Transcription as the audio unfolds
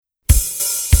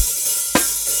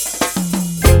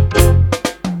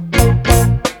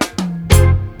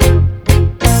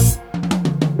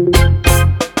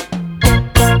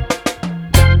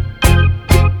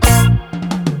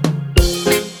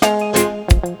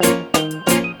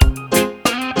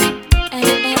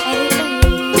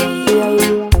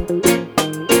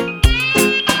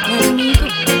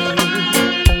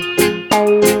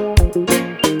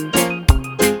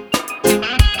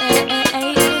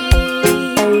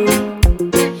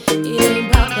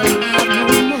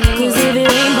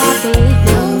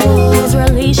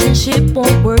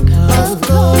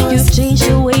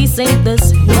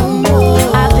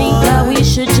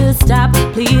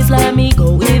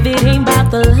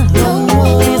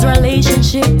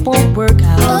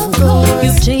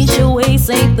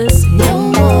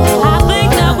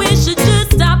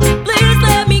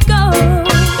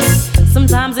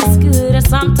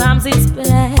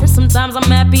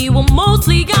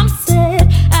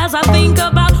I think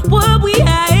about what we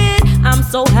had, I'm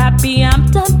so happy I'm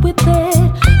done with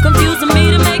it. Confusing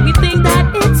me to make me think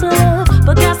that it's love,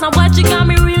 but that's not what you got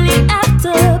me really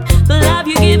after. The love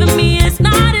you're giving me is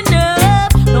not enough.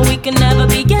 No, we can never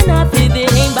be enough if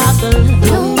it ain't about the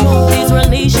love. No, this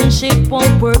relationship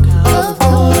won't work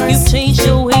out. You've changed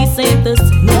your ways, ain't the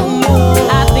same.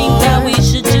 I think that we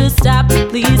should just stop.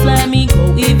 Please let me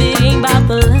go if it ain't about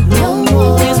the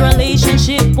love. This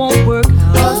relationship won't work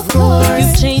out.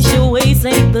 You've changed your ways,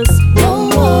 ain't the same.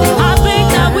 I think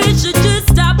that we should just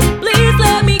stop. Please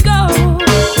let me go.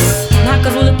 Not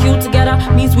cause we look cute together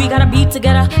means we gotta be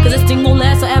together. Cause this thing won't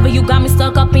last forever. You got me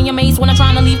stuck up in your maze. When I'm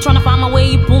trying to leave, trying to find my way,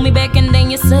 you pull me back and then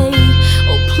you say,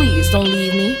 oh please don't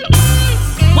leave me.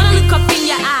 When I look up in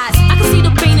your eyes, I can see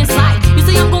the pain inside. You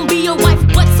say I'm gonna be your wife,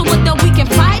 but so what that we can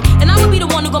fight? And I will be the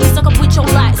one who gonna be stuck up with your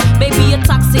lies. Baby, you're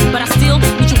toxic, but I still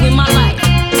need you in my life.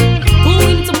 Ooh,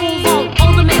 we need to move on,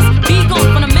 all the mess, be gone.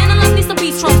 From the man I love needs to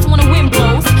be strong, so when the wind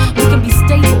blows, we can be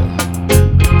stable.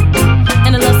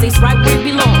 And the love stays right where it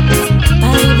belongs.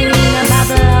 But if it ain't about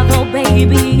the love, oh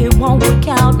baby, it won't work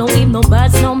out. No if, no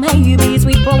buts, no maybes,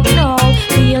 we both know.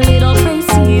 Be a little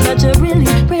crazy, but you really,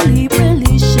 really,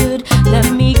 really should let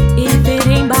me. If it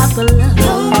ain't about the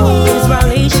love, this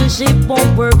relationship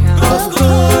won't work out.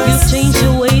 You change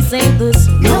your ways, ain't the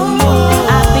same.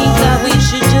 I think that we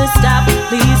should just stop.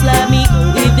 Please let me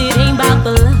go. If it ain't about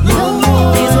the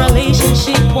love, this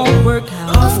relationship won't work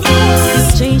out. You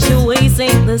change your ways,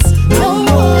 ain't the same.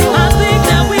 I think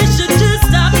that we should just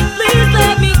stop. Please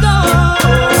let me go.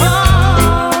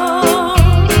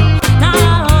 No,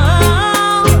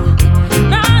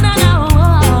 no, no, no.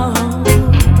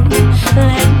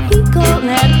 Let me go,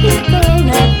 let me go,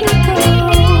 let me go.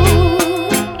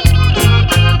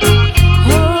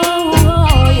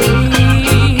 Oh, yeah.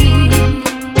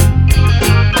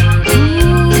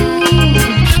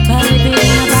 But if it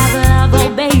ain't about the love, oh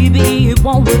baby, it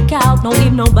won't work out. No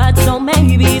if, no buts, no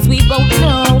maybes, we both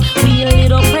know. We a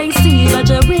little crazy, but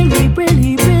you really,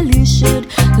 really, really should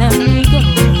let me go.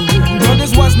 No,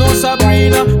 this was no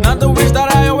Sabrina, not the witch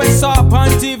that I always saw on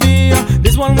TV.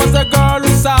 This one was the girl who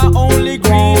saw only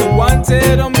green, who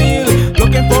wanted a meal,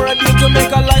 looking for a deal to make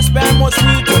her lifespan more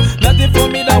sweet. Nothing for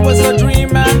me, that was a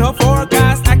dream and her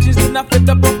forecast. Actions did not fit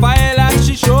the profile as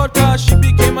she showed her. She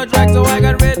became a drag, so I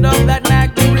got rid of that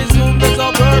knack to resume the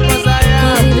purpose I am.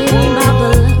 Cause it ain't about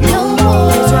the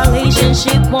love, this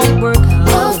relationship won't work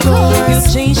out. You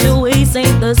change your ways,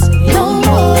 ain't the same.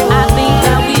 I think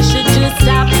that we should just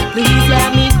stop. Please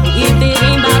let me go. If it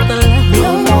ain't about the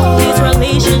love, this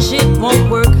relationship won't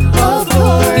work out.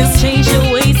 You change your